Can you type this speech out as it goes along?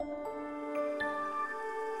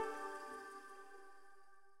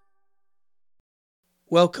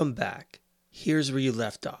Welcome back. Here's where you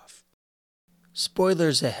left off.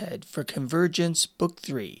 Spoilers ahead for Convergence Book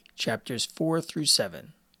 3, Chapters 4 through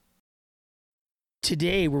 7.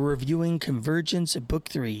 Today we're reviewing Convergence Book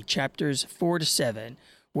 3, Chapters 4 to 7.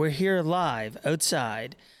 We're here live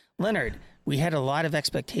outside. Leonard, we had a lot of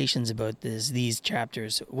expectations about these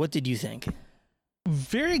chapters. What did you think?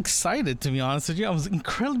 Very excited, to be honest with you. I was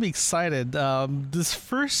incredibly excited. This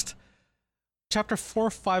first chapter 4,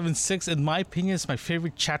 5, and 6, in my opinion, is my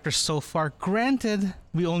favorite chapter so far. Granted,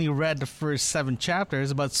 we only read the first 7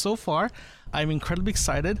 chapters, but so far, I'm incredibly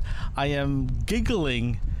excited. I am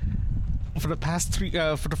giggling for the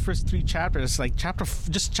first 3 chapters. Like chapter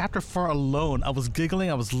 4 alone, I was giggling,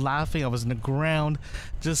 I was laughing, I was in the ground,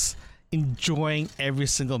 just enjoying every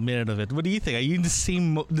single minute of it. What do you think? Are you in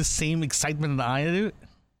the same excitement that I do?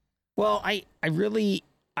 Well, I really,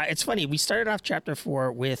 it's funny. We started off chapter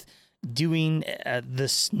 4 with doing the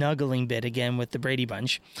snuggling bit again with the Brady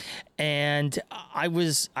Bunch, and I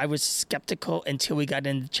was skeptical until we got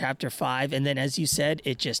into chapter 5, and then as you said,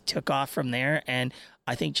 it just took off from there. And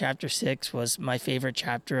I think chapter 6 was my favorite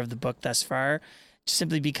chapter of the book thus far,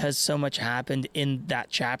 simply because so much happened in that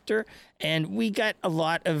chapter, and we got a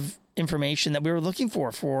lot of information that we were looking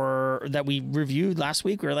for that we reviewed last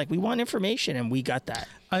week. We were like, we want information, and we got that.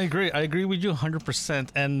 I agree with you 100%.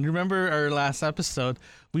 And remember our last episode,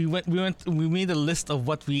 we made a list of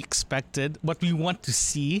what we expected, what we want to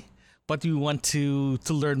see, what we want to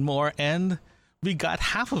learn more, and we got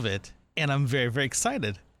half of it. And I'm very, very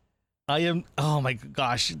excited. Oh my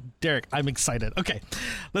gosh, Derek, I'm excited. Okay,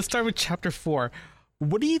 let's start with chapter 4.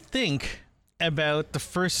 What do you think about the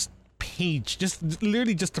first page,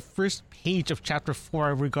 literally just the first page of chapter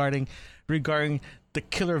 4 regarding the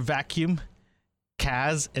killer vacuum,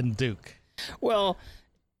 Kaz and Duke? Well,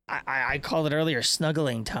 I called it earlier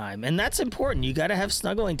snuggling time, and that's important. You got to have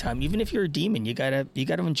snuggling time, even if you're a demon. You got to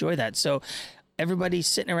enjoy that. So everybody's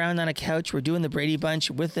sitting around on a couch. We're doing the Brady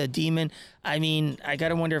Bunch with a demon. I mean, I got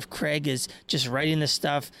to wonder if Craig is just writing this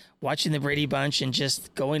stuff, watching the Brady Bunch, and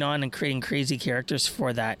just going on and creating crazy characters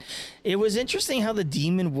for that. It was interesting how the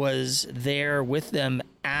demon was there with them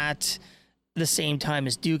at the same time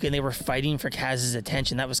as Duke, and they were fighting for Kaz's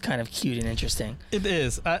attention. That was kind of cute and interesting. It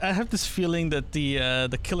is. I have this feeling that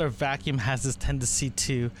the killer vacuum has this tendency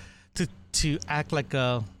to act like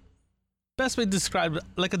a, best way to describe it,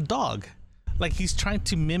 like a dog. Like he's trying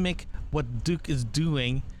to mimic what Duke is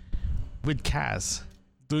doing with Kaz.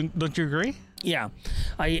 Don't you agree? Yeah.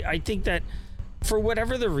 I think that for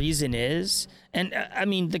whatever the reason is, and I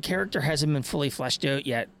mean, the character hasn't been fully fleshed out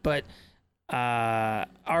yet, but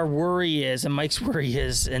our worry is, and Mike's worry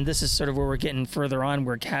is, and this is sort of where we're getting further on,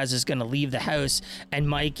 where Kaz is going to leave the house, and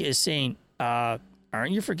Mike is saying,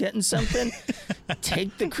 aren't you forgetting something?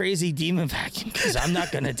 Take the crazy demon vacuum, because I'm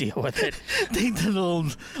not going to deal with it. Take the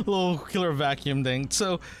little killer vacuum thing.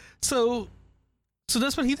 So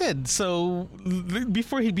that's what he did. So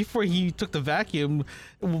before he took the vacuum,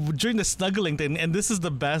 during the snuggling thing, and this is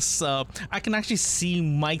the best. I can actually see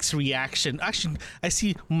Mike's reaction. Actually, I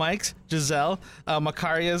see Mike's, Giselle,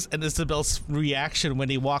 Macaria's, and Isabel's reaction when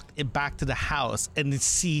they walked back to the house, and they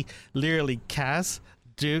see literally Kaz,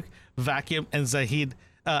 Duke, Vacuum, and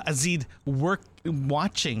Azid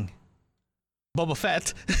watching Boba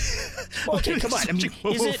Fett. Okay, come on.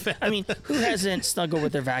 I mean, who hasn't snuggled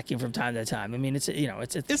with their vacuum from time to time? I mean, it's a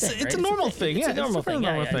normal thing. It's a normal thing.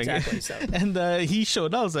 Yeah, exactly. So. And he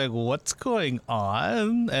showed up. I was like, "What's going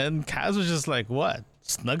on?" And Kaz was just like, "What?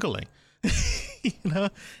 Snuggling?" you know.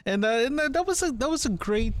 And that was a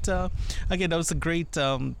great. Again, that was a great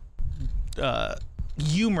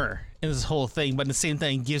humor in this whole thing. But at the same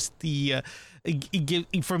time, it gives the.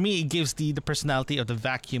 For me, it gives the personality of the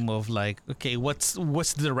vacuum of like, okay, what's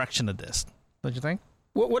the direction of this? Don't you think?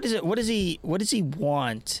 What is it? What does he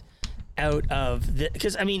want out of the?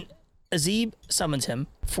 Because I mean, Azib summons him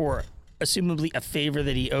for assumably a favor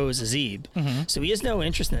that he owes Azib, so he has no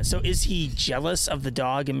interest in it. So is he jealous of the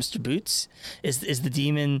dog and Mr. Boots? Is the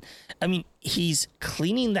demon? I mean, he's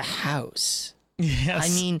cleaning the house. Yes. I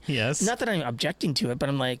mean, yes. Not that I'm objecting to it, but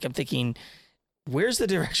I'm thinking, where's the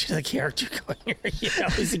direction of the character going here? You know,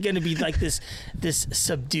 is it going to be like this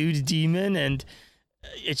subdued demon, and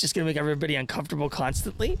it's just going to make everybody uncomfortable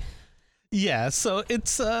constantly? Yeah, so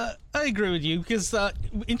it's I agree with you, because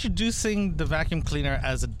introducing the vacuum cleaner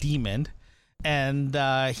as a demon, and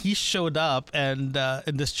he showed up, and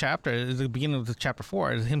in this chapter, at the beginning of the chapter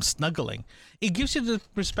 4, him snuggling. It gives you the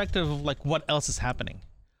perspective of like what else is happening,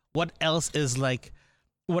 what else is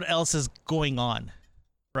going on,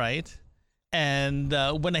 right? And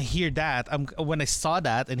when I hear that, when I saw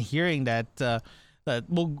that and hearing that, that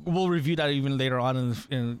we'll review that even later on,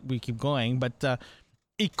 and we keep going. But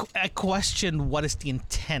I question what is the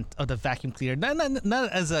intent of the vacuum cleaner,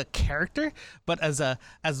 not as a character, but as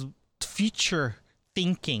future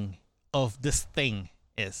thinking of this thing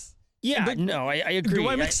is. Yeah, But no, I agree. do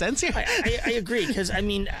I make sense here? I agree, because I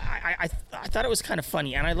mean, I thought it was kind of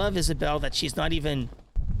funny, and I love Isabel that she's not even.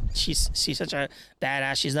 She's such a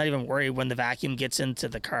badass. She's not even worried when the vacuum gets into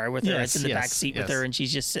the car with her. Yes, It's in the yes, back seat with yes. her, and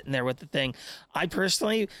she's just sitting there with the thing. I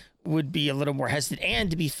personally would be a little more hesitant.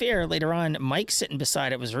 And to be fair, later on, Mike sitting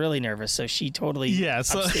beside it was really nervous, so she totally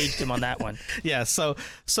upstaged him on that one. Yeah. So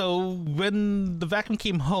when the vacuum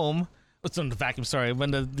came home. What's on the vacuum? Sorry,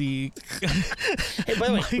 when the Hey, by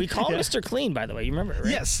the way, we call him Mr. Clean, by the way. You remember it,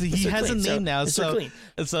 right? Yes, he Mr. has Clean. a name So, now. Mr. Clean.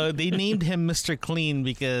 So they named him Mr. Clean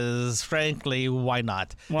because, frankly, why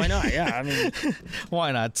not? Why not? Yeah, I mean,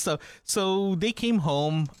 Why not? So they came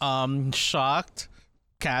home, shocked.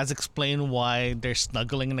 Kaz explained why they're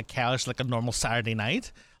snuggling in the couch like a normal Saturday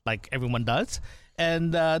night, like everyone does.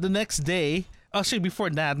 And the next day, actually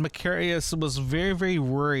before that, Macarius was very, very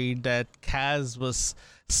worried that Kaz was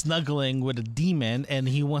snuggling with a demon and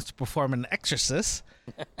he wants to perform an exorcist.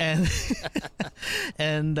 And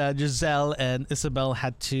Giselle and Isabel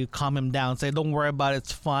had to calm him down, say, "Don't worry about it,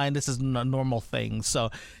 it's fine. This is a normal thing." So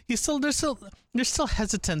they're still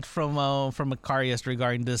hesitant from Macarius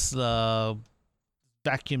regarding this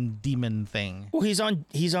vacuum demon thing. well, he's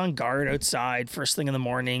on guard outside first thing in the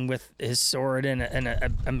morning with his sword and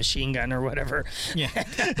a machine gun or whatever. Yeah.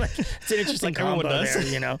 Like, it's an interesting Like everyone combo does. there,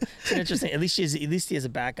 you know. It's an interesting. At least he has a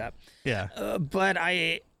backup. Yeah. But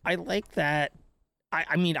I like that.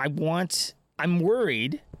 I mean, I'm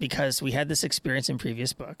worried because we had this experience in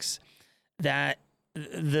previous books that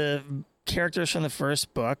the characters from the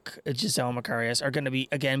first book, Giselle and Macarius, are going to be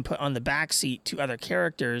again put on the backseat to other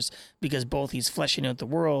characters because both he's fleshing out the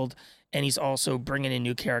world and he's also bringing in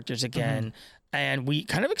new characters again. And we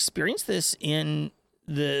kind of experienced this in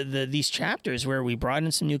these chapters where we brought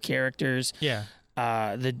in some new characters. Yeah.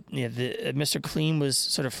 The Mr. Clean was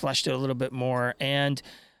sort of fleshed out a little bit more, and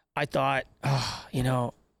I thought,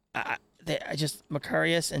 I just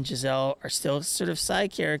Macarius and Giselle are still sort of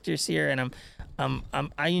side characters here, and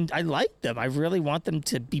I like them. I really want them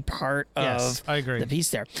to be part Yes, of I agree. the piece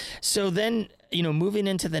there. So then, moving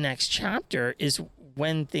into the next chapter is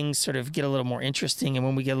when things sort of get a little more interesting, and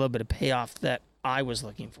when we get a little bit of payoff that I was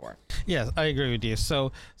looking for. Yes, I agree with you.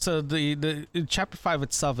 So the chapter 5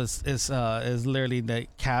 itself is literally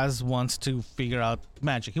that Kaz wants to figure out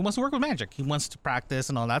magic. He wants to work with magic. He wants to practice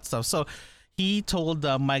and all that stuff. So he told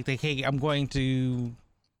Mike that, hey, I'm going to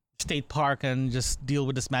State Park and just deal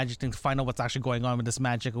with this magic thing to find out what's actually going on with this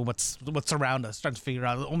magic or what's around us, trying to figure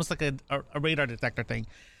out, almost like a radar detector thing.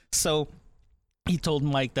 So he told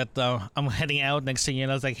Mike that I'm heading out. Next thing you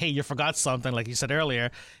know, I was like, hey, you forgot something, like you said earlier.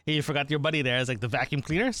 Hey, you forgot your buddy there. It's like the vacuum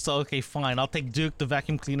cleaner. So, okay, fine. I'll take Duke, the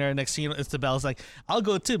vacuum cleaner. Next thing you know, Isabel's like, I'll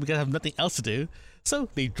go too because I have nothing else to do. So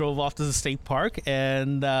they drove off to the state park.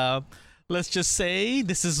 And let's just say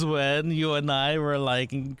this is when you and I were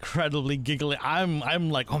like incredibly giggling. I'm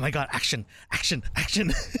like, oh my God, action.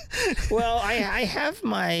 Well, I have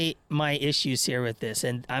my issues here with this,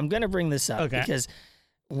 and I'm going to bring this up because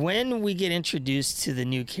when we get introduced to the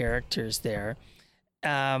new characters there,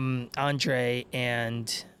 Andre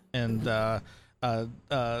and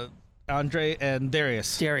Andre and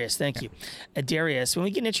Darius. Darius, thank you. Darius, when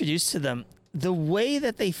we get introduced to them, the way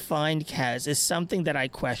that they find Kaz is something that I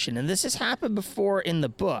question. And this has happened before in the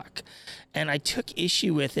book. And I took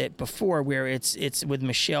issue with it before where it's with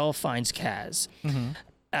Michelle finds Kaz.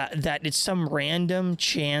 That it's some random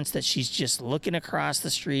chance that she's just looking across the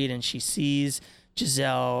street and she sees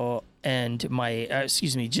Giselle and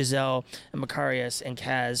Giselle and Macarius and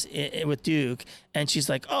Kaz with Duke, and she's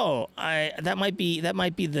like, "Oh, that might be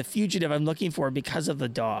the fugitive I'm looking for because of the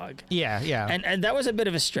dog." Yeah. And that was a bit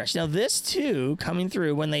of a stretch. Now this too, coming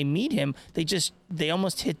through when they meet him, they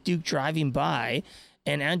almost hit Duke driving by,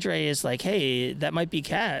 and Andre is like, "Hey, that might be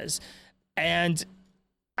Kaz," and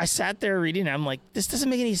I sat there reading and I'm like, this doesn't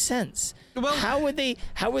make any sense. Well, how would they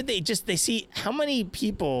see how many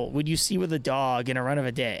people would you see with a dog in a run of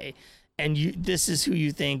a day? And this is who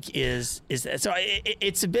you think is that. So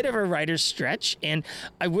it's a bit of a writer's stretch. And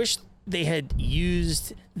I wish they had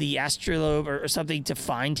used the astrolabe or something to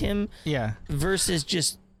find him. Yeah. Versus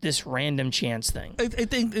just this random chance thing. I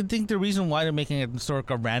think the reason why they're making it sort of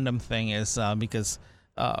a random thing is because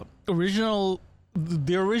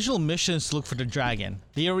the original mission is to look for the dragon.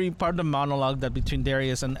 Part of the monologue that between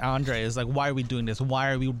Darius and Andre is like, why are we doing this?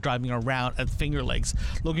 Why are we driving around at Finger Lakes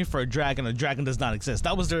looking for a dragon? A dragon does not exist.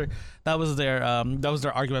 That was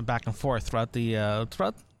their argument back and forth throughout the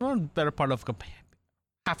better part of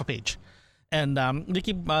half a page. And they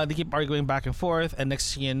keep arguing back and forth. And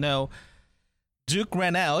next thing you know, Duke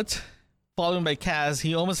ran out, followed by Kaz.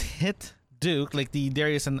 He almost hit Duke, like the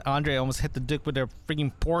Darius and Andre almost hit the Duke with their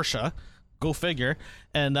freaking Porsche. Go figure.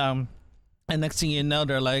 And next thing you know,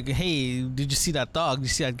 they're like, "Hey, did you see that dog? Did you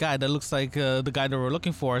see that guy? That looks like the guy that we're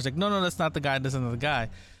looking for." It's like, no, that's not the guy. That's not the guy.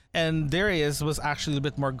 And Darius was actually a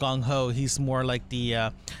bit more gung ho. He's more like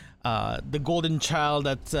the golden child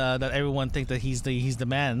that everyone think that he's the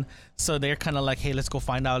man. So they're kind of like, "Hey, let's go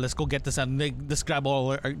find out. Let's go get this and let's grab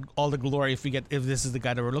all the glory if this is the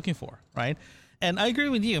guy that we're looking for, right?" And I agree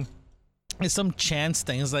with you. It's some chance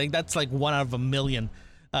things like that's like 1 out of a million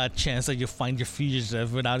chance that you find your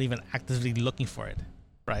fugitive without even actively looking for it,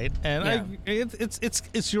 right? And Yeah.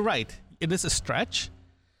 it's you're right. It is a stretch,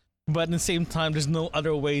 but at the same time, there's no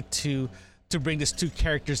other way to bring these two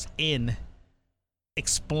characters in,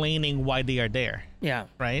 explaining why they are there. Yeah.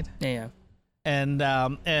 Right. Yeah.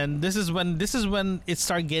 And this is when it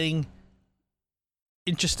started getting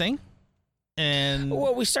interesting. And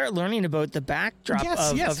well, we start learning about the backdrop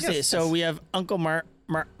yes. So we have Uncle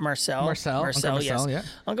Marcel. Uncle Marcel, yes. yeah.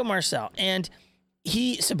 Uncle Marcel. And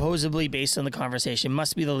he supposedly, based on the conversation,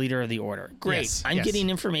 must be the leader of the order. Great. Yes, I'm getting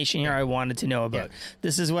information here I wanted to know about. Yeah.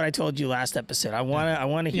 This is what I told you last episode. I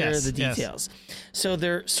want to hear Yes, the yes. details. So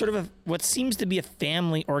they're sort of what seems to be a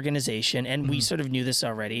family organization, and we sort of knew this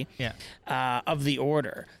already, of the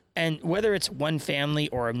order. And whether it's one family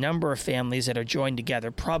or a number of families that are joined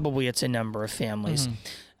together, probably it's a number of families.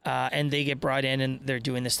 And they get brought in and they're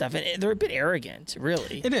doing this stuff. And they're a bit arrogant,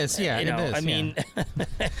 really. It is, yeah. You know, it is, I mean,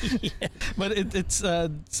 but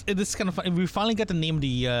it is kind of fun. We finally got to name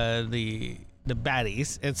the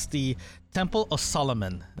baddies. It's the Temple of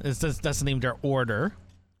Solomon. That's the name of their order,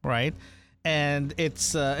 right? And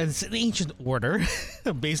it's an ancient order,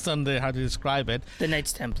 based on how to describe it. the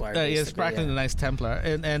Knights Templar. It's practically the Knights Templar,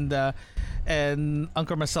 and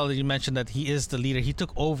Uncle Marcel, you mentioned that he is the leader. He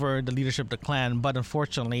took over the leadership of the clan, but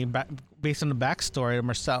unfortunately, based on the backstory of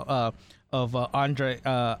Marcel of Andre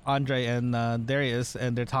and Darius,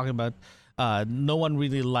 and they're talking about no one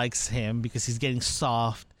really likes him because he's getting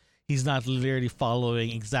soft. He's not literally following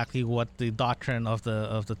exactly what the doctrine of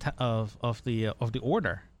the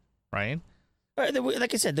order, right?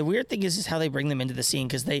 Like I said, the weird thing is how they bring them into the scene,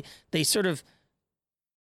 because they sort of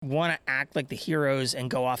want to act like the heroes and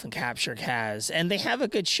go off and capture Kaz, and they have a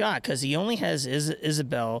good shot because he only has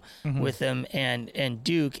Isabel with him and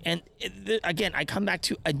Duke. And again, I come back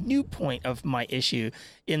to a new point of my issue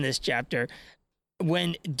in this chapter.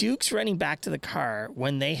 When Duke's running back to the car,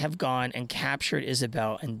 when they have gone and captured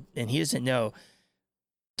Isabel, and he doesn't know,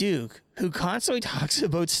 Duke, who constantly talks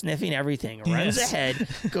about sniffing everything, runs ahead,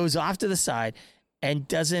 goes off to the side, and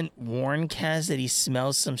doesn't warn Kaz that he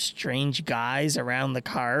smells some strange guys around the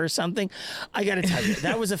car or something. I got to tell you,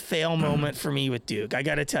 that was a fail moment for me with Duke. I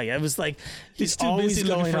got to tell you, it was like he's always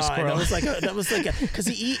going on. That was like because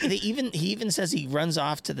he even says he runs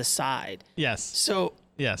off to the side. Yes. So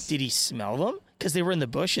yes, did he smell them? Because they were in the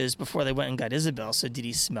bushes before they went and got Isabel. So did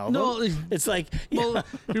he smell them? No, it's like, well,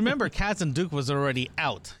 remember, Kaz and Duke was already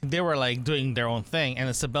out. They were like doing their own thing, and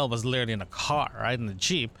Isabel was literally in a car, right, in the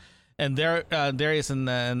Jeep. And Darius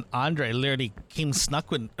and Andre literally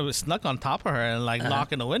snuck on top of her and like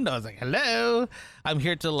knocking the window. I was like, "Hello, I'm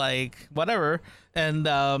here to like whatever." And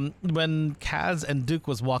when Kaz and Duke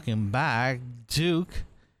was walking back, Duke,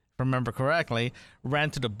 if I remember correctly, ran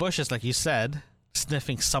to the bushes like you said,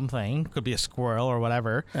 sniffing something, could be a squirrel or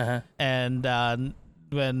whatever. And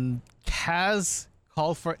when Kaz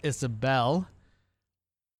called for Isabel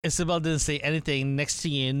didn't say anything. Next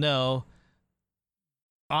thing you know,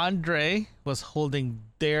 Andre was holding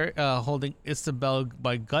Isabel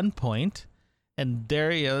by gunpoint, and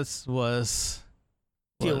Darius was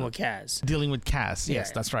dealing with Kaz.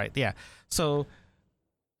 Yes, that's right. Yeah. So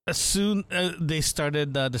as soon they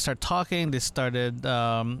started talking, they started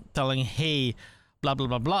telling, "Hey, blah blah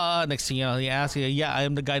blah blah." Next thing you know, he asks, "Yeah, I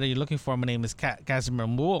am the guy that you're looking for. My name is Casimir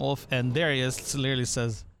Wolf." And Darius literally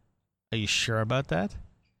says, "Are you sure about that?"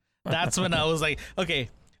 That's when I was like, okay.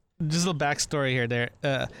 Just a little backstory here.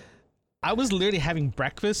 I was literally having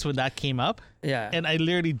breakfast when that came up. Yeah. And I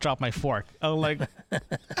literally dropped my fork. I was like, what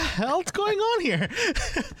the hell's going on here?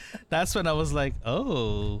 That's when I was like,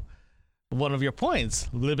 oh, one of your points.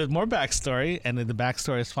 A little bit more backstory. And then the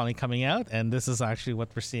backstory is finally coming out. And this is actually what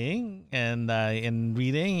we're seeing and in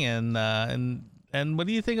reading. And what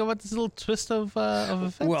do you think about this little twist of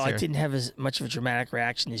events Well, here? I didn't have as much of a dramatic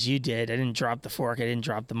reaction as you did. I didn't drop the fork. I didn't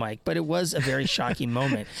drop the mic. But it was a very shocking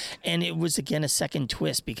moment. And it was, again, a second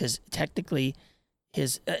twist because technically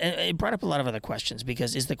it brought up a lot of other questions,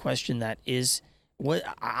 because is the question that what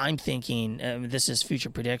I'm thinking, this is future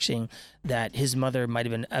prediction, that his mother might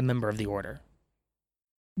have been a member of the Order.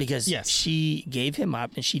 Because she gave him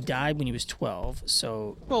up and she died when he was 12.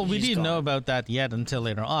 So we didn't know about that yet until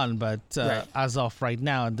later on. But as of right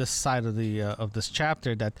now, on this side of the of this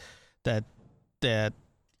chapter, that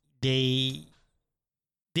they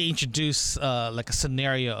introduce like a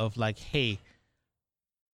scenario of like, hey,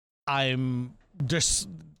 I'm just,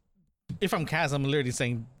 if I'm Kaz, I'm literally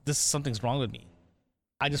saying something's wrong with me.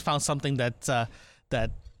 I just found something that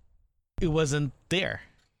it wasn't there,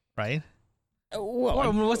 right? Well,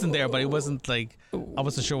 it wasn't there, but it wasn't like I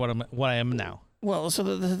wasn't sure what I am now. Well, so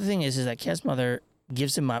the thing is that Kaz's mother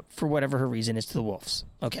gives him up for whatever her reason is to the wolves.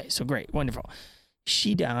 Okay, so great, wonderful.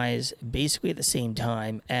 She dies basically at the same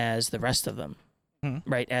time as the rest of them,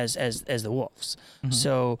 right? As the wolves. Mm-hmm.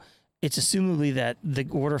 So it's assumably that the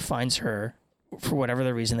Order finds her for whatever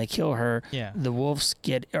the reason. They kill her. Yeah. The wolves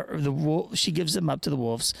she gives them up to the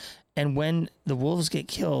wolves. And when the wolves get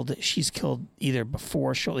killed, she's killed either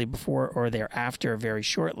shortly before, or thereafter, very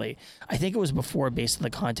shortly. I think it was before, based on the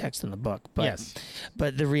context in the book. But, yes.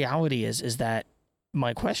 But the reality is that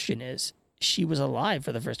my question is, she was alive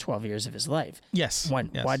for the first 12 years of his life. Yes. One,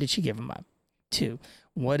 yes. Why did she give him up? Two,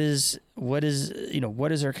 what is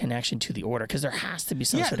her connection to the Order? Because there has to be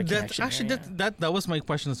some sort of connection. Actually, that was my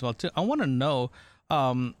question as well too. I want to know.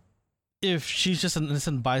 If she's just an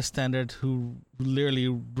innocent bystander who literally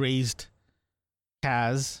raised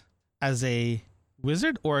Kaz as a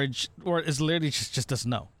wizard, or is literally just doesn't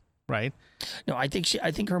know, right? No, I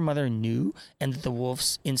think her mother knew, and that the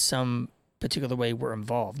wolves in some particular way were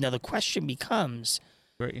involved. Now the question becomes,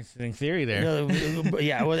 very interesting theory there.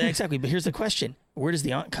 Yeah, well, exactly. But here's the question: where does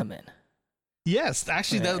the aunt come in? Yes,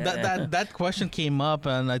 actually, that question came up,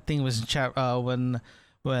 and I think it was in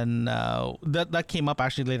when that came up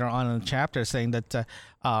actually later on in the chapter, saying that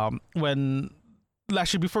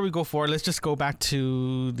before we go forward, let's just go back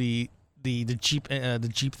to the Jeep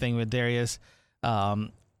thing with Darius.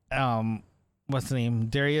 What's the name?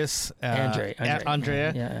 Darius,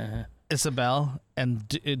 Andrea, yeah. Isabel, and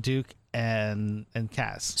Duke, and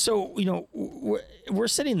Kaz. So we're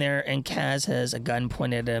sitting there, and Kaz has a gun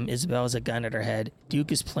pointed at him. Isabel has a gun at her head.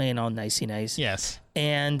 Duke is playing all nicey nice. Yes,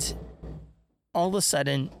 and all of a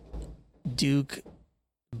sudden, Duke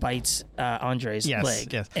bites Andre's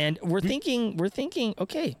leg. Yes. And we're thinking,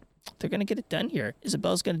 okay, they're going to get it done here.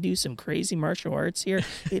 Isabel's going to do some crazy martial arts here.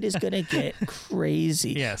 It is going to get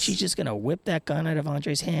crazy. Yes. She's just going to whip that gun out of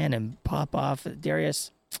Andre's hand and pop off.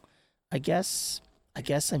 Darius, I guess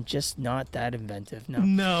I'm just not that inventive.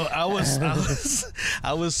 No,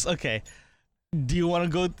 I was okay. Do you want to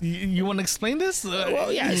go? You want to explain this?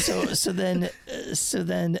 Well, yeah. So then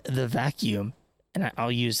the vacuum, and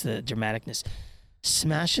I'll use the dramaticness,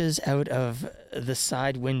 smashes out of the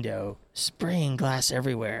side window, spraying glass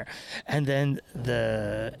everywhere, and then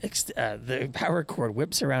the power cord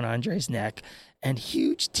whips around Andre's neck, and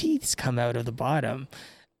huge teeth come out of the bottom.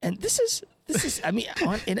 And this is. I mean,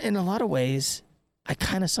 in a lot of ways, I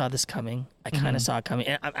kind of saw this coming. Saw it coming.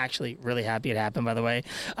 And I'm actually really happy it happened, by the way.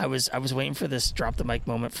 I was waiting for this drop the mic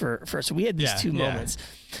moment for so we had these two moments.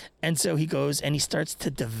 And so he goes and he starts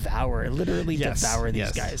to devour these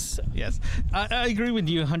guys. So. Yes. I agree with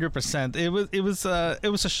you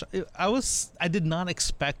 100%. I did not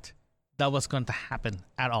expect that was going to happen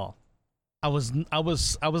at all. I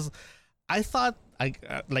thought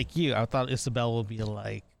like you, I thought Isabel would be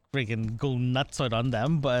like freaking go nuts on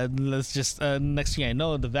them, but let's just next thing I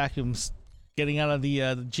know, the vacuum's getting out of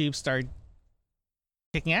the Jeep, start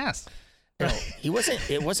kicking ass. No,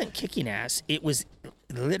 it wasn't kicking ass. It was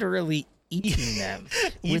literally eating them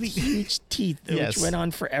with huge teeth, which went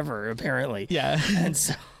on forever, apparently. Yeah, and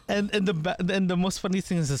so and the most funny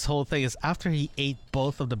thing is this whole thing is after he ate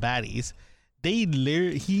both of the baddies,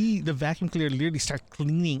 the vacuum cleaner literally started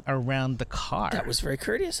cleaning around the car. That was very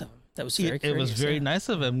courteous of him. It was very nice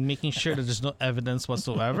of him, making sure that there's no evidence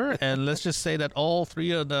whatsoever. And let's just say that all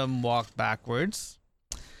three of them walked backwards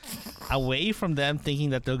away from them,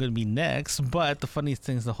 thinking that they're going to be next. But the funny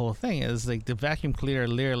thing is, the whole thing is like the vacuum cleaner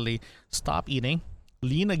literally stopped eating,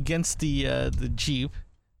 leaned against the Jeep,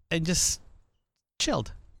 and just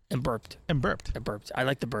chilled. And burped. I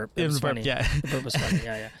like the burp. It was funny. Yeah. The burp was funny.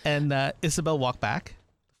 Yeah. And Isabel walked back,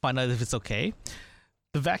 find out if it's okay.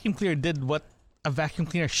 The vacuum cleaner did what a vacuum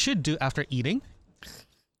cleaner should do after eating,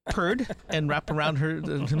 purred and wrap around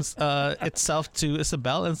itself to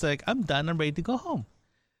Isabel, and it's like, I'm done, I'm ready to go home.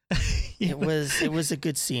 It was a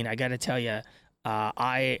good scene, I gotta tell you.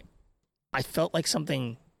 I felt like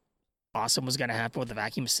something awesome was gonna happen with the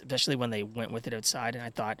vacuum, especially when they went with it outside, and I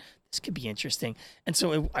thought this could be interesting. And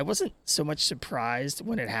so I wasn't so much surprised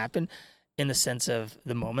when it happened. in the sense of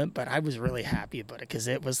the moment, but I was really happy about it because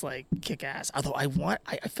it was like kick ass. Although I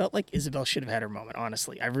felt like Isabel should have had her moment,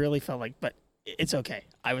 honestly. I really felt like, but it's okay.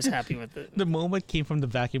 I was happy with it. The moment came from the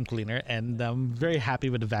vacuum cleaner, and I'm very happy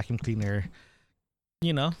with the vacuum cleaner,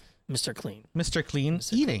 you know, Mr. Clean. Mr. Clean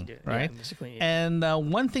Mr. eating, Clean, right? Yeah, Mr. Clean eating.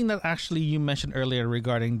 And one thing that actually you mentioned earlier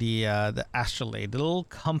regarding the astrolabe, the little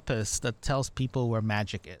compass that tells people where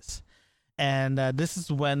magic is. And this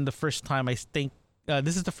is when the first time I think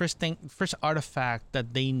this is the first artifact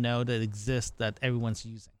that they know that exists that everyone's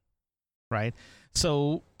using, right?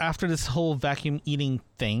 So after this whole vacuum eating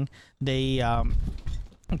thing, they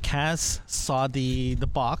Kaz saw the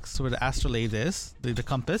box where the astrolabe is, the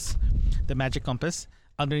compass, the magic compass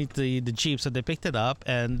underneath the jeep, so they picked it up,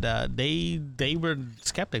 and they were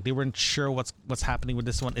skeptic. They weren't sure what's happening with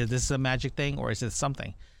this one. Is this a magic thing or is it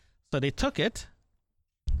something? So they took it,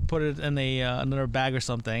 put it in another bag or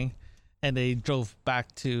something, and they drove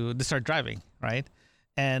back they started driving, right?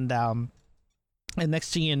 And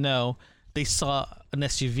next thing you know, they saw an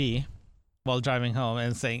SUV while driving home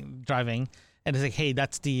and driving, and it's like, hey,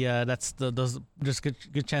 that's those. There's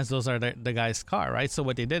good chance those are the guy's car, right? So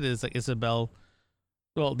what they did is like Isabel.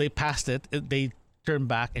 Well, they passed it. They turned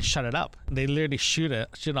back and shut it up. They literally shoot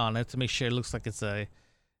on it to make sure it looks like it's a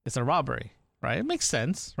robbery, right? It makes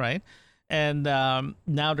sense, right? And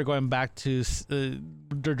now they're going back to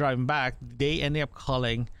they're driving back. They ended up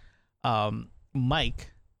calling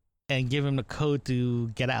Mike and give him the code to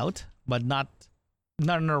get out, but not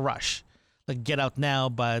in a rush. Like, get out now,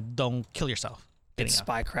 but don't kill yourself. It's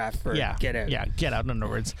spycraft for get out. Yeah, get out. In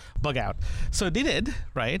other words, bug out. So they did,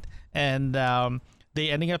 right? And they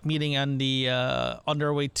ended up meeting on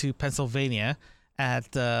their way to Pennsylvania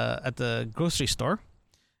at the grocery store,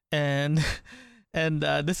 and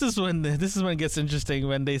this is when it gets interesting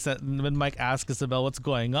when Mike asks Isabel what's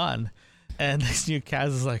going on, and this new Kaz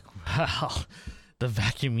is like, wow, the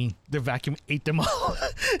vacuum ate them all.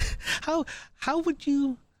 How would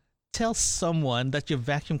you tell someone that your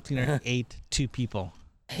vacuum cleaner ate 2 people?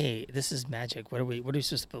 Hey, this is magic. What are we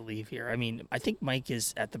supposed to believe here? I mean, I think Mike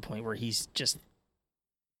is at the point where he's just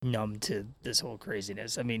numb to this whole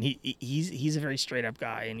craziness. I mean, he's a very straight up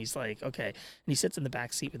guy, and he's like, okay, and he sits in the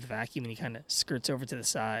back seat with the vacuum, and he kind of skirts over to the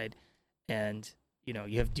side, and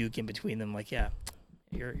you have Duke in between them. Like, yeah,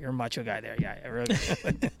 you're a macho guy there. Yeah, I really.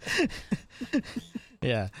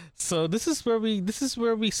 Yeah. So this is where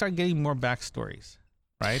we start getting more backstories.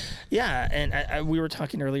 Right? Yeah, and we were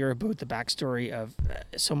talking earlier about the backstory of...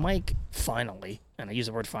 so Mike finally, and I use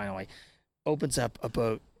the word finally, opens up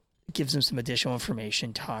gives him some additional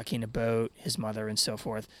information, talking about his mother and so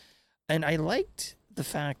forth. And I liked the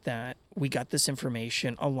fact that we got this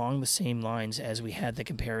information along the same lines as we had the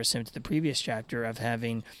comparison to the previous chapter of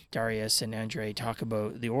having Darius and Andre talk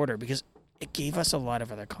about the Order, because it gave us a lot of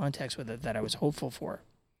other context with it that I was hopeful for.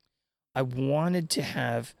 I wanted to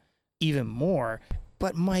have even more,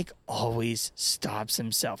 but Mike always stops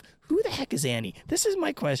himself. Who the heck is Annie? This is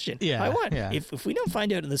my question. Yeah, if we don't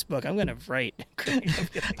find out in this book, I'm gonna write.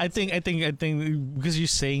 I think because you're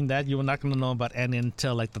saying that, you're not gonna know about Annie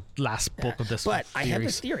until like the last book of this. But I have a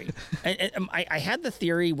theory. I had the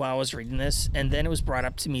theory while I was reading this, and then it was brought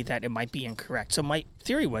up to me that it might be incorrect. So my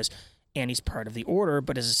theory was Annie's part of the Order,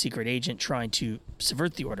 but is a secret agent trying to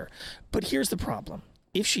subvert the Order. But here's the problem.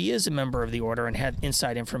 If she is a member of the Order and had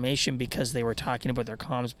inside information because they were talking about their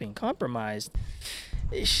comms being compromised,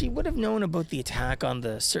 she would have known about the attack on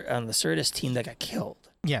the Certus team that got killed.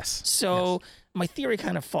 Yes. So my theory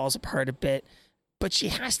kind of falls apart a bit, but she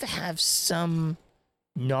has to have some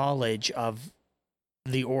knowledge of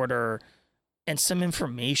the Order and some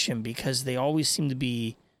information, because they always seem to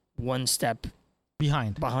be one step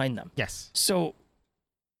behind them. Yes. So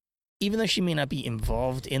even though she may not be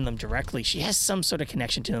involved in them directly, she has some sort of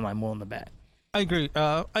connection to them. I'm willing to bet. I agree.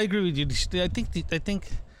 I agree with you.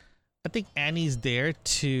 I think Annie's there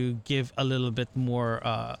to give a little bit more,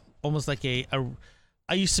 almost like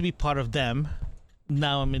I used to be part of them.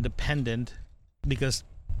 Now I'm independent because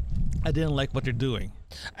I didn't like what they're doing.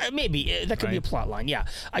 Maybe that could be a plot line. Yeah.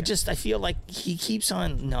 I feel like he keeps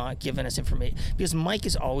on not giving us information because Mike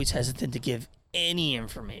is always hesitant to give any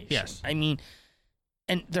information. Yes. I mean,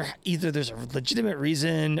 and there's a legitimate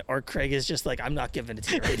reason, or Craig is just like, I'm not giving it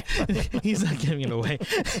to you right. He's not giving it away.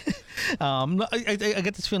 No, I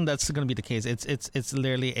get this feeling that's going to be the case. It's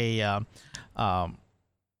literally a. I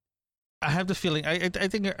have the feeling. I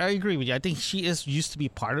think I agree with you. I think she used to be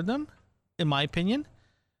part of them, in my opinion,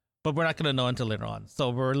 but we're not going to know until later on. So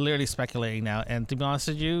we're literally speculating now. And to be honest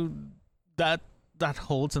with you, that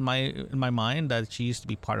holds in my mind that she used to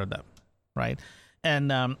be part of them, right?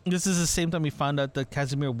 And this is the same time we found out that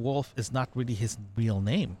Casimir Wolf is not really his real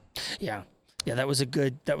name. Yeah, that was a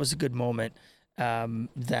good moment.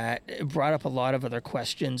 That brought up a lot of other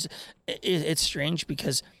questions. It's strange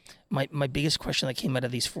because my biggest question that came out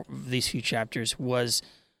of these few chapters was,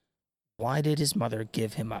 why did his mother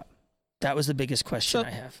give him up? That was the biggest question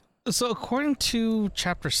I have. So according to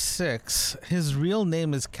chapter 6, his real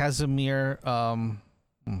name is Casimir.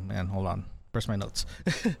 Man, hold on. Where's my notes?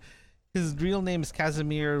 His real name is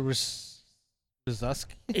Casimir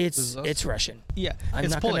Ryszewski? It's Russian. Yeah,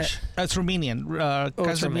 it's Polish. It's Romanian.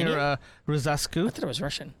 Casimir Ryszewski. I thought it was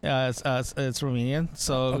Russian. It's Romanian.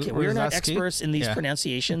 So okay, we're not Ryszewski. experts in these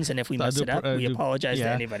pronunciations, and if we mess it up, we apologize to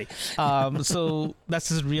anybody. So that's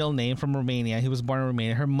his real name from Romania. He was born in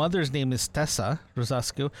Romania. Her mother's name is Tessa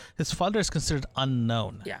Ryszewski. His father is considered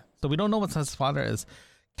unknown. Yeah. So we don't know what his father is.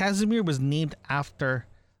 Casimir was named after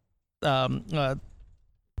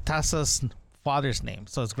Tessa's father's name.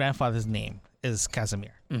 So his grandfather's name is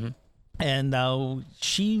Casimir. Mm-hmm. And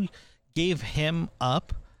she gave him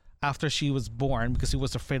up after she was born because he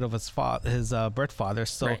was afraid of his birth father.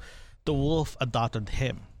 So the wolf adopted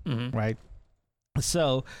him, right?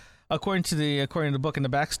 So according to the book and the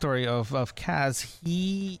backstory of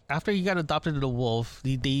Kaz, after he got adopted to the wolf,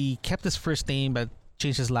 they kept his first name but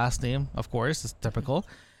changed his last name. Of course, it's typical.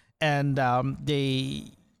 And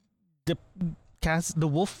the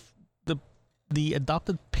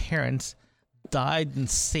adopted parents died in the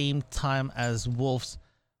same time as Wolf's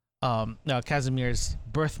Casimir's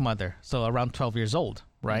birth mother, so around 12 years old,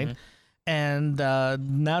 right? Mm-hmm. And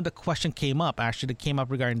now the question came up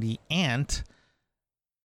regarding the aunt.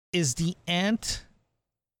 Is the aunt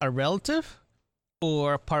a relative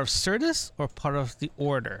or part of Certus or part of the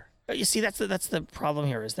order? You see, that's the problem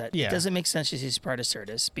here, is that it doesn't make sense she's part of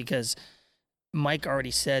Certus because Mike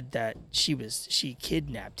already said that she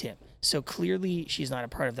kidnapped him. So clearly she's not a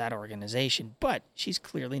part of that organization, but she's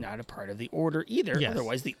clearly not a part of the order either. Yes.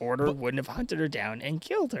 Otherwise the order wouldn't have hunted her down and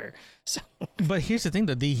killed her. So but here's the thing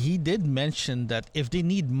though, he did mention that if they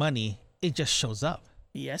need money, it just shows up.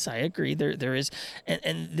 Yes, I agree. There is,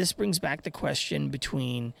 and this brings back the question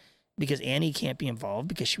because Annie can't be involved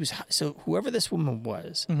because she was, so whoever this woman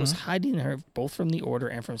was hiding her both from the order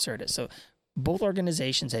and from Certus. So both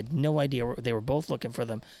organizations had no idea. They were both looking for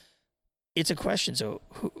them. It's a question. So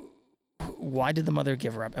why did the mother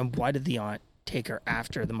give her up, and why did the aunt take her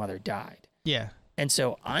after the mother died? Yeah. And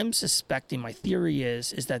so I'm suspecting, my theory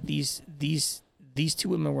is that these two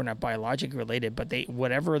women were not biologically related, but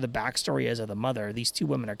whatever the backstory is of the mother, these two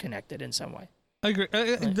women are connected in some way. I agree.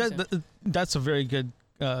 That's a very good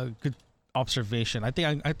observation. I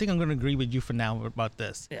think I'm going to agree with you for now about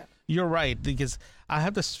this. Yeah, you're right, because I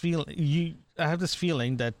have this feeling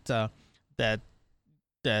that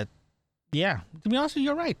yeah. To be honest with you,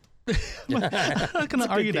 you're right. I'm not going to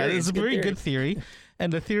argue that. It's a very good theory,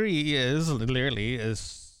 and the theory is literally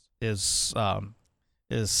is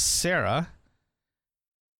Sarah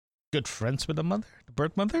good friends with the mother, the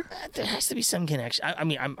birth mother? There has to be some connection. I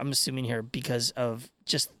mean, I'm assuming here because of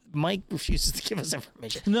just Mike refuses to give us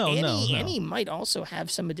information. No. Annie might also have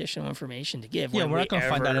some additional information to give. Yeah, we're not going to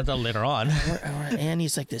find that until later on.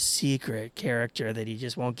 Annie's like the secret character that he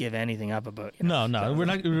just won't give anything up about. No, we're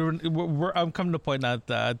not. I'm coming to the point that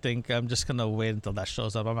I think I'm just going to wait until that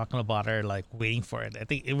shows up. I'm not going to bother like waiting for it. I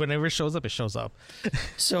think whenever it shows up, it shows up.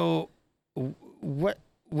 So, what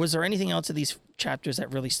was there anything else of these chapters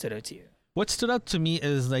that really stood out to you? What stood out to me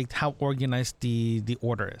is like how organized the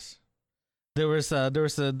order is. There's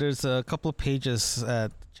a couple of pages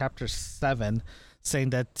at chapter 7 saying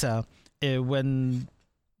that when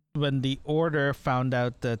the order found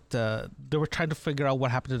out that they were trying to figure out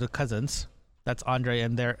what happened to the cousins, that's Andre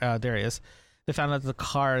and Darius, they found out the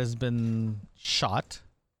car has been shot,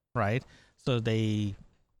 right? So they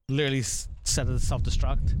literally set it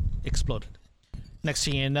self-destruct, exploded. Next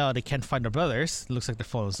thing you know, they can't find their brothers. Looks like their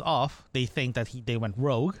phone was off. They think that they went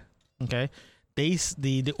rogue. Okay,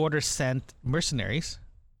 the order sent mercenaries,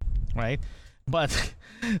 right? But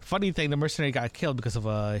funny thing, the mercenary got killed because of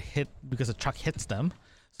a truck hits them.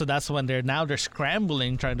 So that's when they're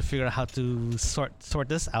scrambling, trying to figure out how to sort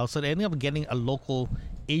this out. So they ended up getting a local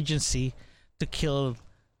agency to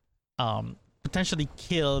potentially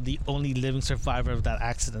kill the only living survivor of that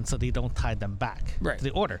accident, so they don't tie them back to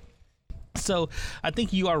the order. So I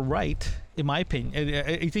think you are right, in my opinion.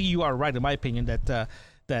 I think you are right, in my opinion, that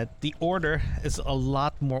the order is a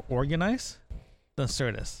lot more organized than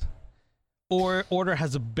Certus. Or order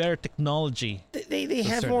has a better technology. They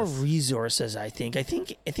have more resources. I think if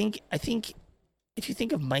you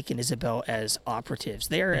think of Mike and Isabel as operatives,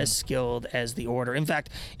 they are as skilled as the order. In fact,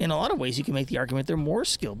 in a lot of ways, you can make the argument they're more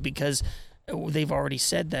skilled because they've already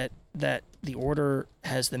said that the Order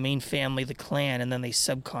has the main family, the clan, and then they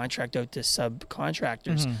subcontract out to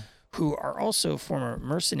subcontractors who are also former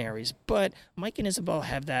mercenaries. But Mike and Isabel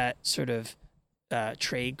have that sort of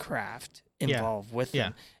trade craft involved with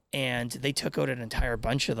them, and they took out an entire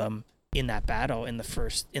bunch of them in that battle in the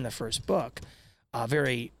first book,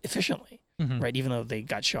 very efficiently, right? Even though they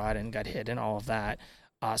got shot and got hit and all of that.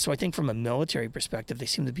 So I think from a military perspective, they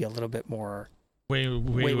seem to be a little bit more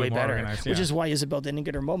way better, which is why Isabel didn't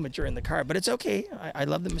get her moment during the car. But it's okay. I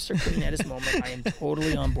love that Mr. Clean had his moment. I am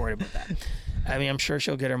totally on board with that. I mean, I'm sure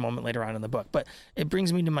she'll get her moment later on in the book. But it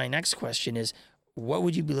brings me to my next question: is what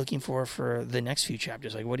would you be looking for the next few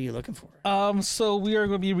chapters? Like, what are you looking for? So we are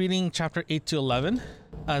going to be reading chapter 8 to 11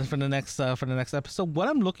 for the next episode. What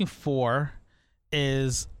I'm looking for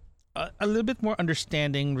is a little bit more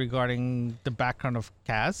understanding regarding the background of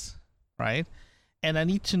Kaz, right? And I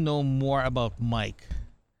need to know more about Mike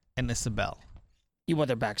and Isabel. You want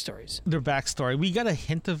their backstories? Their backstory. We got a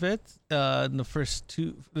hint of it in the first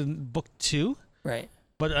in book 2. Right.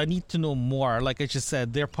 But I need to know more. Like I just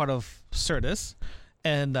said, they're part of Certus.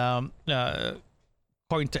 And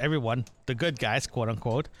according to everyone, the good guys, quote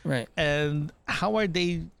unquote. Right. And how are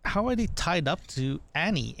they tied up to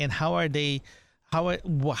Annie? And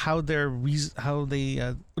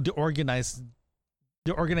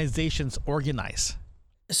the organizations organize.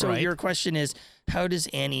 So right? Your question is, how does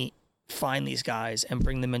Annie find these guys and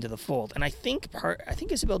bring them into the fold? And I think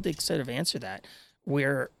Isabel did sort of answer that,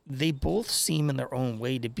 where they both seem in their own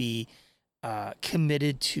way to be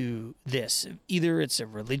committed to this. Either it's a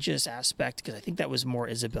religious aspect, because I think that was more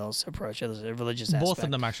Isabel's approach, as a religious aspect. Both of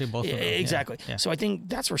them, actually. Both of them. Exactly. Yeah. So I think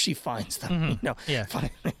that's where she finds them.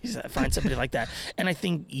 Find somebody like that. And I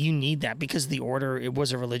think you need that, because the Order, it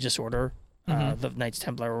was a religious order. The Knights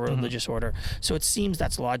Templar were a religious order. So it seems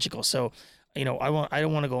that's logical. So, I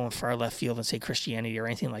don't want to go in far left field and say Christianity or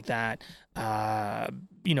anything like that. But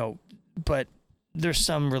there's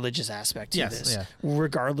some religious aspect to this,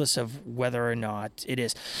 regardless of whether or not it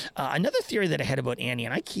is. Another theory that I had about Annie,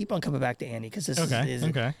 and I keep on coming back to Annie because this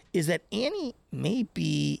is that Annie may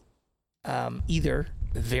be either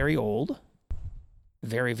very old,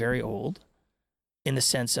 very, very old, in the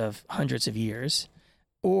sense of hundreds of years,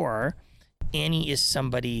 or Annie is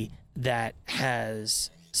somebody that has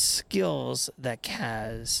skills that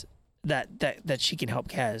Kaz that she can help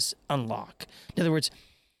Kaz unlock. In other words,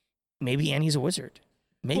 maybe Annie's a wizard.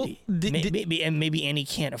 Maybe. Maybe Annie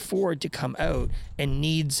can't afford to come out and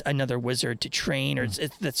needs another wizard to train, or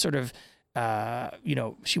it's that sort of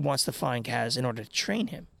she wants to find Kaz in order to train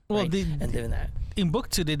him. Well, right? And doing that. In book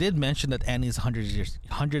 2, they did mention that Annie is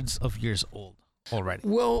hundreds of years old already.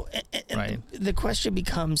 Well, right. The question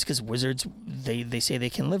becomes, because wizards, they say they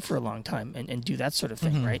can live for a long time and do that sort of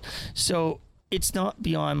thing, right? So it's not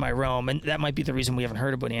beyond my realm, and that might be the reason we haven't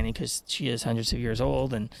heard about Annie, because she is hundreds of years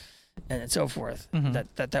old and so forth.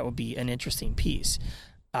 That would be an interesting piece.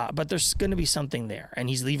 But there's going to be something there, and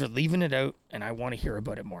he's leaving it out, and I want to hear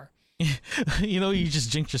about it more. You just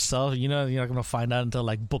jinx yourself. You're not going to find out until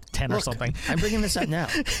like book 10 or something. I'm bringing this up now.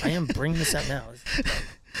 I am bringing this up now.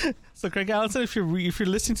 So Craig Allison, if you're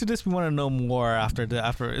listening to this, we want to know more after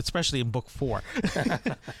especially in book 4.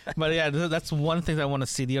 But yeah, that's one thing that I want to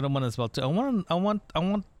see. The other one as well too. I want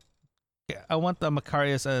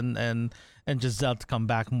Macarius and Giselle to come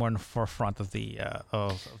back more in the forefront of the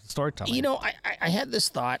storytelling. I had this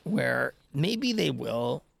thought where maybe they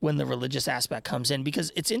will when the religious aspect comes in,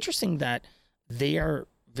 because it's interesting that they are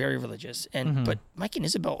very religious, but Mike and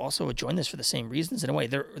Isabel also join this for the same reasons in a way.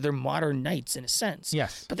 They're modern knights in a sense.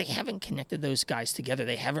 Yes. But they haven't connected those guys together.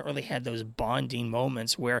 They haven't really had those bonding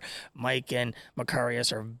moments where Mike and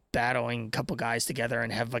Macarius are battling a couple guys together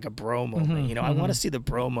and have like a bro moment. I want to see the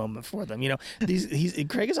bro moment for them.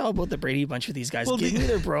 Craig is all about the Brady Bunch with these guys. Well, give me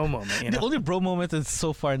their bro moment. The only bro moment that's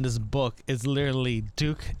so far in this book is literally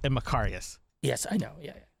Duke and Macarius. Yes, I know.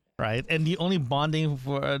 Yeah. Right, and the only bonding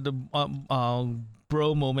for the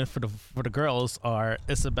bro moment for the girls are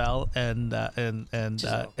Isabel and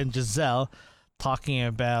Giselle talking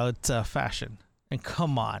about fashion. And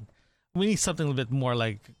come on, we need something a little bit more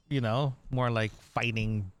like more like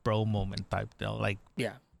fighting bro moment type deal, like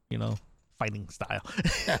fighting style.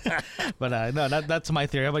 But no, that's my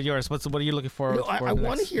theory. How about yours? What are you looking for? No, I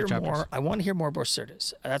want to hear more. I want to hear more about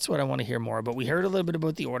Certus. That's what I want to hear more. But we heard a little bit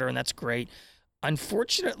about the Order, and that's great.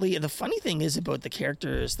 Unfortunately, the funny thing is about the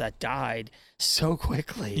characters that died so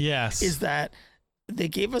quickly. Yes, is that they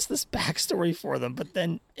gave us this backstory for them, but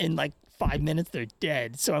then in like 5 minutes they're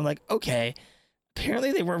dead. So I'm like, okay,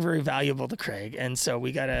 apparently they weren't very valuable to Craig, and so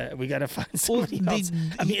we gotta find somebody else.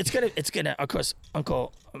 I mean, it's gonna. Of course,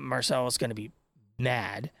 Uncle Marcel is gonna be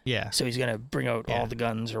mad. Yeah. So he's going to bring out all the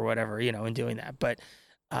guns or whatever, in doing that. But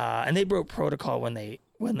and they broke protocol when they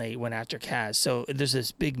went after Kaz. So there's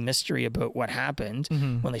this big mystery about what happened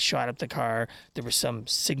when they shot up the car. There was some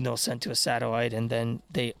signal sent to a satellite, and then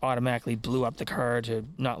they automatically blew up the car to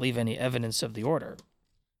not leave any evidence of the order.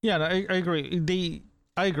 Yeah, no, I agree.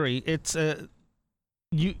 I agree. It's they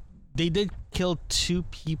did kill 2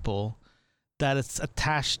 people that it's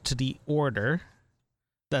attached to the order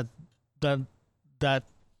that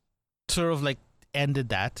sort of like ended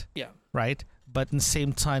that. Yeah. Right? But at the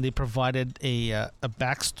same time, they provided a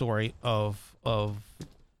backstory of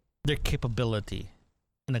their capability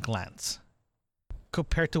in a glance,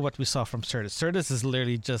 compared to what we saw from Certus. Certus is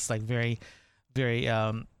literally just like very, very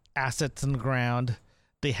assets on the ground.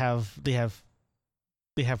 They have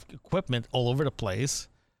equipment all over the place,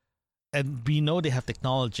 and we know they have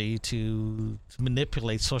technology to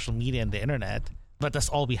manipulate social media and the internet. But that's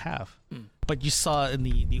all we have. But you saw in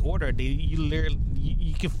the order,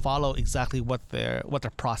 you can follow exactly what their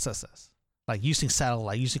process is, like using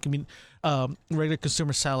satellite, using regular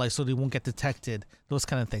consumer satellites so they won't get detected. Those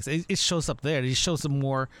kind of things. It shows up there. It shows them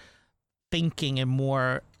more thinking and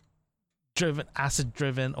more asset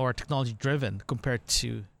driven or technology driven compared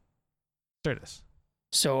to Certus.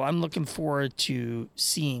 So I'm looking forward to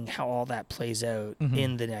seeing how all that plays out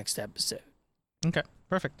in the next episode. Okay,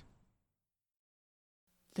 perfect.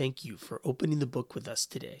 Thank you for opening the book with us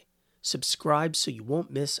today. Subscribe so you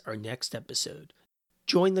won't miss our next episode.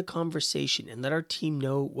 Join the conversation and let our team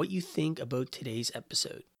know what you think about today's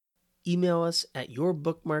episode. Email us at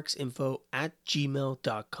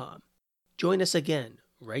yourbookmarksinfo@gmail.com. Join us again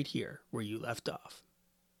right here where you left off.